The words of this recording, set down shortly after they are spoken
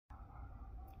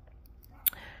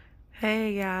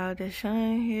Hey y'all,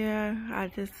 Deshaun here.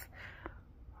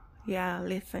 Y'all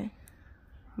listen.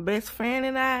 Best friend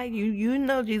and I, you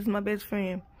know Jesus my best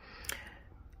friend.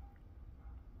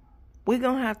 We're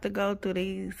gonna have to go through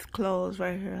these clothes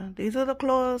right here. These are the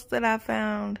clothes that I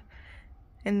found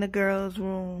in the girls'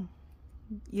 room.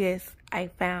 Yes, I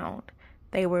found.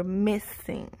 They were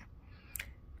missing.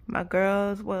 My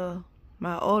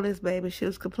oldest baby, she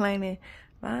was complaining,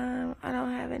 Mom, I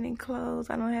don't have any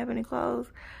clothes.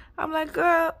 I'm like,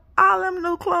 girl, all them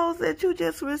new clothes that you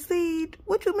just received,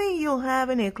 what you mean you don't have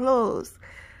any clothes?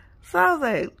 So I was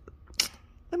like,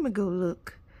 let me go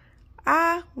look.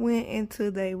 I went into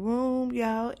their room,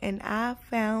 y'all, and I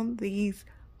found these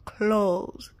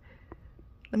clothes.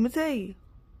 Let me tell you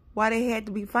why they had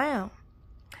to be found.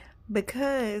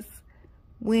 Because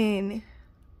when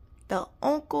the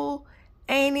uncle,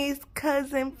 aunties,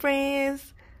 cousin,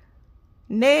 friends,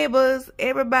 neighbors,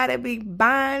 everybody be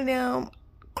buying them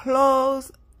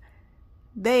clothes,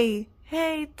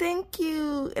 hey, thank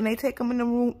you, and they take them in the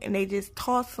room and they just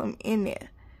toss them in there,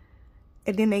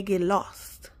 and then they get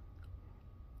lost.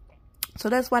 So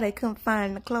that's why they couldn't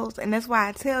find the clothes, and that's why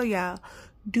I tell y'all,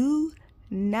 do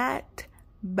not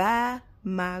buy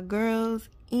my girls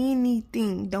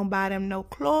anything. Don't buy them no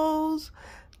clothes.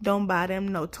 Don't buy them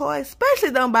no toys.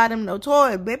 Especially don't buy them no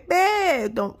toys,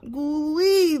 baby. Don't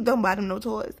buy them no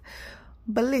toys.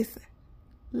 But listen,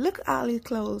 look at all these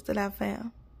clothes that I found.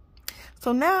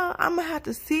 So now I'm going to have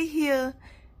to sit here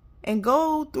and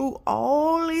go through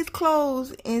all these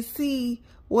clothes and see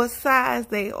what size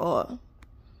they are.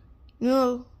 You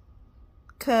know,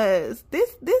 cause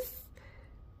this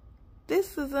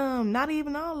is not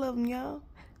even all of them, y'all.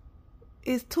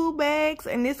 It's 2 bags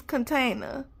and this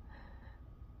container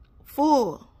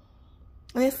full.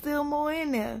 And there's still more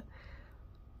in there.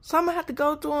 So I'm going to have to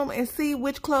go through them and see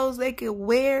which clothes they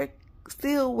can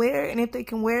still wear. And if they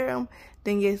can wear them,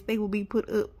 then yes, they will be put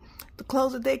up. The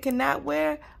clothes that they cannot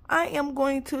wear, I am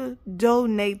going to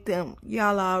donate them.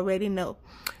 Y'all already know.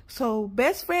 So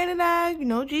best friend and I, you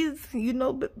know, Jesus, you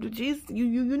know Jesus, you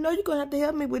know you're going to have to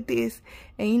help me with this.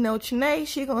 And you know, Chanae,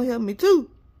 she going to help me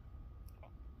too.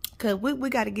 Because we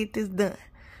got to get this done.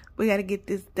 We got to get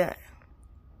this done.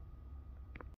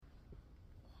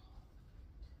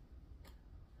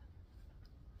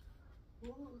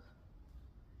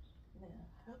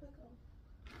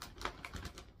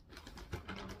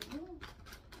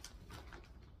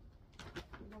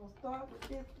 Start with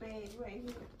this bag right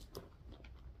here.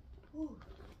 Ooh.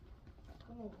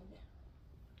 Come on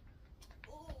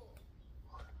now.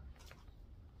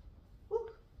 Ooh. Ooh.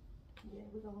 Yeah,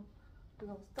 we're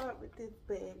gonna start with this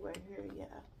bag right here,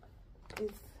 y'all.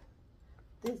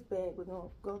 This bag, we're gonna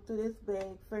go through this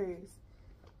bag first.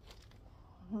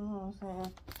 You know what I'm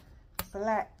saying? It's a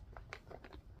lot.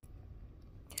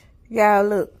 Y'all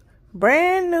look,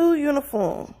 brand new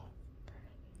uniform.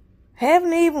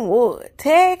 Haven't even wore it.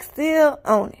 Tag still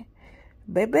on it.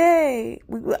 Baby,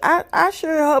 I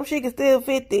sure hope she can still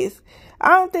fit this. I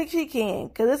don't think she can,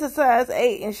 because it's a size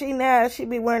 8, and she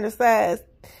be wearing a size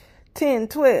 10,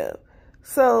 12.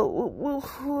 So,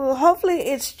 hopefully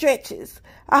it stretches.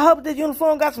 I hope this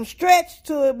uniform got some stretch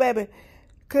to it, baby.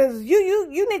 Because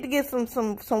you need to get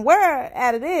some wear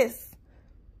out of this.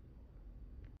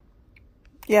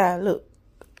 Yeah, look.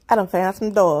 I done found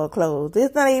some dog clothes.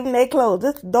 It's not even their clothes.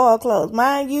 This dog clothes.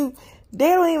 Mind you, they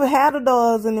don't even have the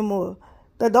dogs anymore.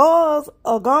 The dogs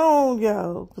are gone,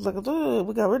 yo. Cause like,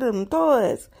 we got rid of them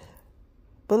toys.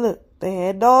 But look, they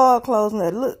had dog clothes in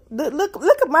there.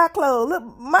 Look at my clothes. Look,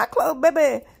 my clothes,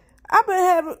 baby. Let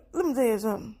me tell you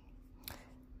something.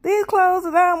 These clothes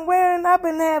that I'm wearing, I've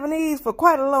been having these for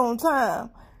quite a long time.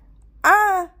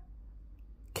 I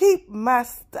keep my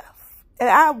stuff. And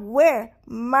I wear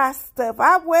my stuff.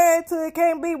 I wear it till it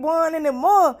can't be worn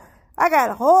anymore. I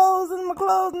got holes in my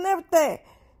clothes and everything.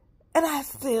 And I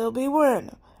still be wearing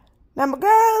them. Now my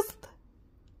girls,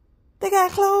 they got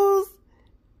clothes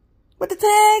with the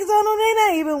tags on them. They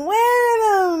not even wearing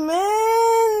them,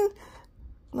 man.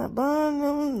 Not buying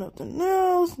them, nothing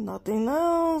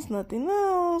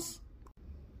else.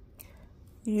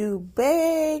 You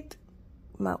begged,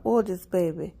 my oldest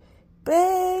baby,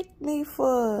 begged me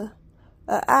for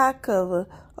an eye cover.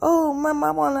 Oh, Mama,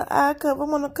 I want an eye cover. I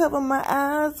want to cover my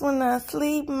eyes when I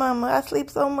sleep, Mama. I sleep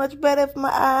so much better if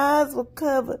my eyes were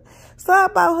covered. So I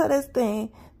bought her this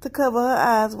thing to cover her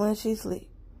eyes when she sleep.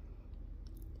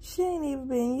 She ain't even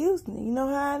been using it. You know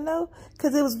how I know?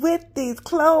 Because it was with these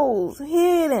clothes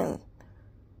hidden.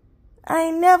 I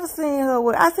ain't never seen her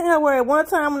wear it. I seen her wear it one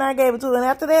time when I gave it to her. And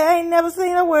after that, I ain't never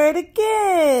seen her wear it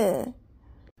again.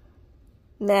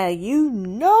 Now, you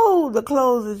know the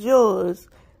clothes is yours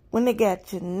when they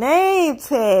got your name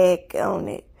tag on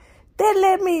it. That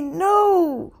let me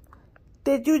know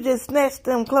that you just snatched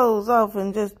them clothes off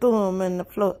and just threw them in the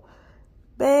floor.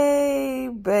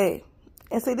 Baby.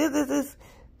 And see, this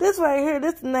right here,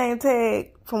 this name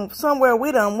tag from somewhere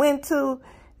we done went to,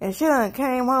 and she done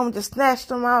came home and just snatched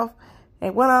them off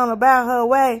and went on about her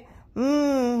way.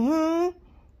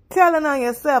 Telling on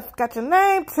yourself, got your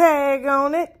name tag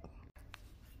on it.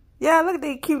 Yeah, look at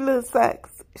these cute little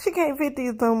socks. She can't fit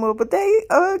these no more, but they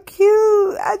are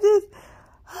cute.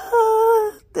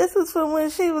 This is from when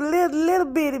she was little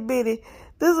bitty.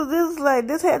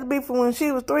 This had to be from when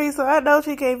she was 3, so I know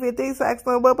she can't fit these socks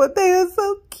no more, but they are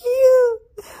so cute.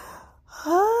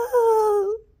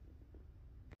 Oh.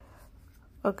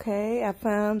 Okay, I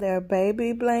found their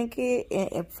baby blanket,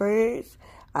 and at first,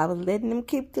 I was letting them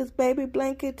keep this baby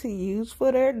blanket to use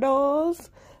for their dolls,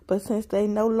 but since they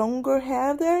no longer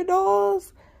have their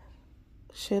dolls,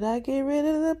 should I get rid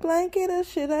of the blanket or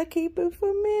should I keep it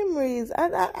for memories?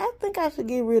 I think I should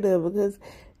get rid of it because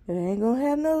it ain't gonna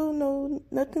have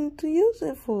nothing to use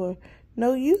it for,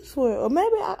 no use for it. Or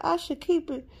maybe I should keep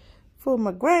it for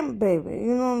my grandbaby.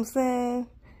 You know what I'm saying?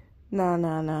 Nah.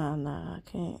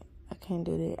 I can't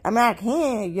do that. I mean, I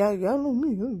can. Y'all know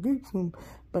me. I'll get some.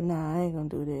 But nah, I ain't gonna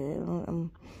do that.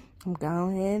 I'm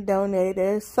going ahead and donate.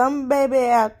 There's some baby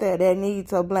out there that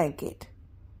needs a blanket.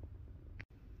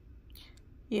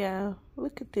 Yeah,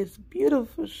 look at this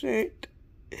beautiful shirt.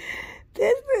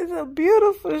 This is a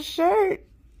beautiful shirt.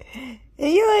 And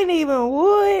you ain't even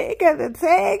wore it. It got the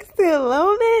tag still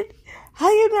on it. How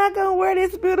you not gonna wear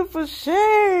this beautiful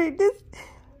shirt?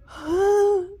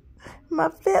 My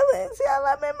feelings, y'all.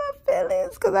 I'm in my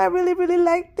feelings because I really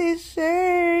like this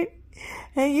shirt.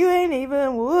 And you ain't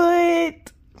even wore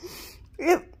it.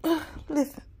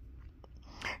 Listen,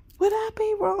 would I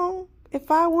be wrong if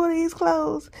I wore these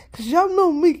clothes? Because y'all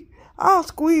know me. I'll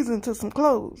squeeze into some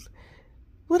clothes.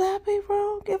 Would I be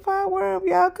wrong if I wear them,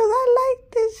 y'all? Because I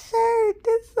like this shirt.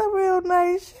 This is a real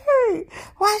nice shirt.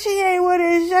 Why she ain't wear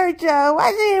this shirt, y'all?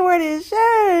 Why she ain't wear this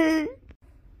shirt?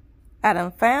 I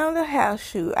done found a house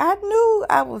shoe. I knew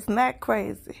I was not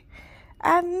crazy.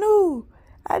 I knew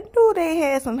they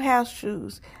had some house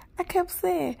shoes. I kept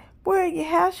saying, where are your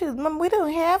house shoes? Mom, we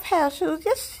don't have house shoes.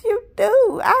 Yes, you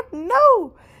do. I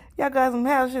know y'all got some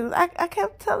house shoes. I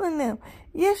kept telling them,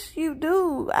 yes, you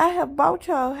do. I have bought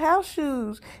y'all house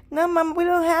shoes. No, Mama, we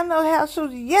don't have no house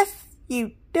shoes. Yes,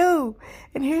 you do.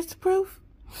 And here's the proof.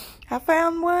 I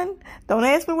found one. Don't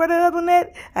ask me where the other one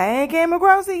at. I ain't came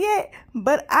across it yet.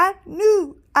 But I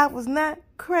knew I was not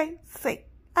crazy.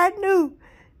 I knew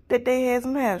that they had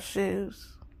some house shoes.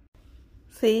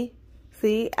 See,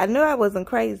 I knew I wasn't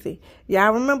crazy.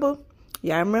 Y'all remember?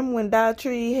 Y'all remember when Dollar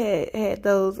Tree had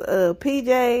those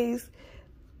PJs?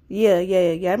 Yeah.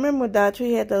 I remember when Dollar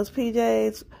Tree had those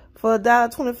PJs for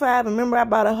 $1.25. Remember, I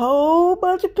bought a whole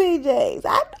bunch of PJs.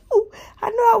 I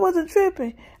knew I wasn't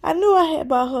tripping. I knew I had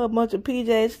bought her a bunch of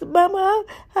PJs. She said, Mama,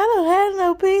 I don't have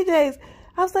no PJs.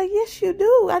 I was like, yes, you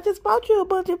do. I just bought you a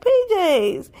bunch of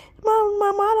PJs.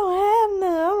 Mama, I don't have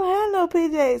none. I don't have no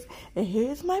PJs. And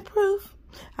here's my proof.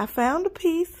 I found a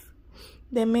piece.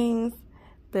 That means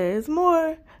there's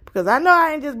more. Because I know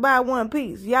I ain't just buy one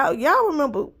piece. Y'all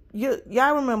remember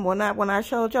when I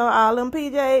showed y'all all them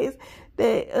PJs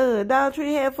that Dollar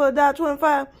Tree had for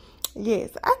 $1.25? Yes,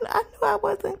 I knew I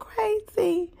wasn't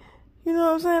crazy. You know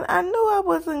what I'm saying? I knew I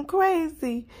wasn't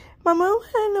crazy. Mama, I don't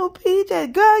have no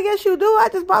PJs. Girl, yes you do. I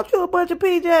just bought you a bunch of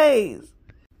PJs.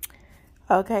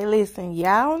 Okay, listen,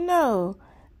 y'all know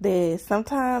that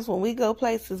sometimes when we go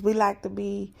places, we like to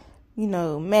be,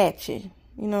 matching.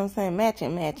 You know what I'm saying?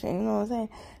 Matching. You know what I'm saying?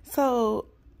 So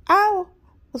I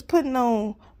was putting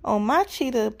on my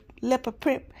cheetah leopard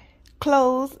print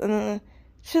clothes, and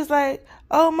she was like,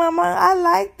 oh, Mama, I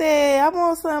like that. I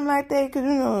want something like that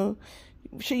because,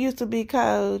 she used to be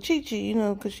called Chi-Chi,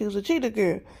 because she was a cheetah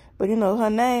girl. But, her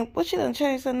name, what she done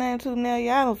changed her name to now?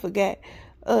 Y'all don't forget.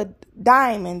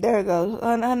 Diamond. There it goes.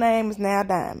 Her name is now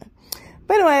Diamond.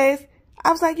 But anyways,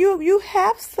 I was like, you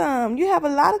have some. You have a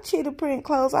lot of cheetah print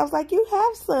clothes. I was like, you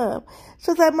have some.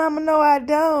 She was like, Mama, no, I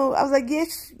don't. I was like,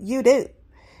 yes, you do.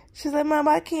 She said,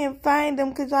 Mama, I can't find them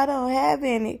because I don't have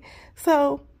any.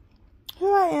 So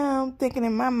here I am thinking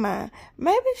in my mind,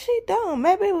 maybe she don't.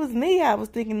 Maybe it was me I was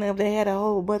thinking of that had a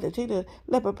whole bunch of cheetah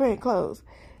leopard print clothes.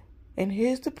 And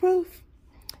here's the proof.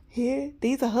 Here,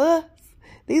 these are hers.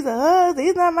 These are hers.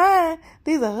 These not mine.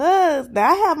 These are hers.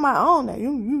 Now, I have my own. Now,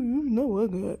 you know I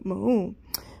got my own.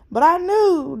 But I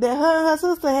knew that her and her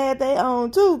sister had their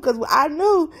own, too. Because I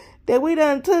knew that we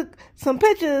done took some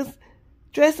pictures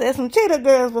dressed as some cheetah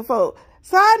girls before.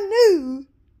 So I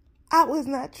I was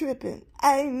not tripping.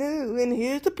 I knew. And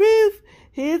here's the proof.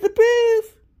 Here's the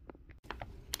proof.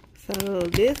 So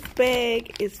this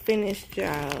bag is finished,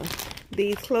 y'all.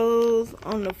 These clothes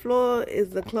on the floor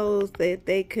is the clothes that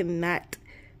they could not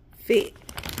fit.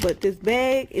 But this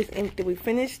bag is empty. We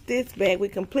finished this bag. We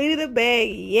completed a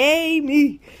bag. Yay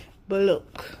me. But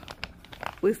look,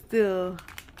 we still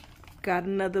got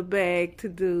another bag to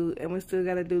do, and we still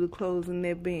got to do the clothes in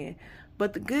that bin.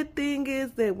 But the good thing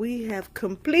is that we have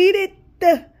completed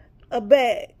a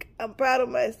bag. I'm proud of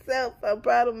myself. I'm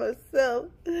proud of myself.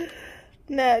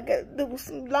 Now I got to do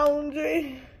some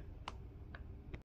laundry.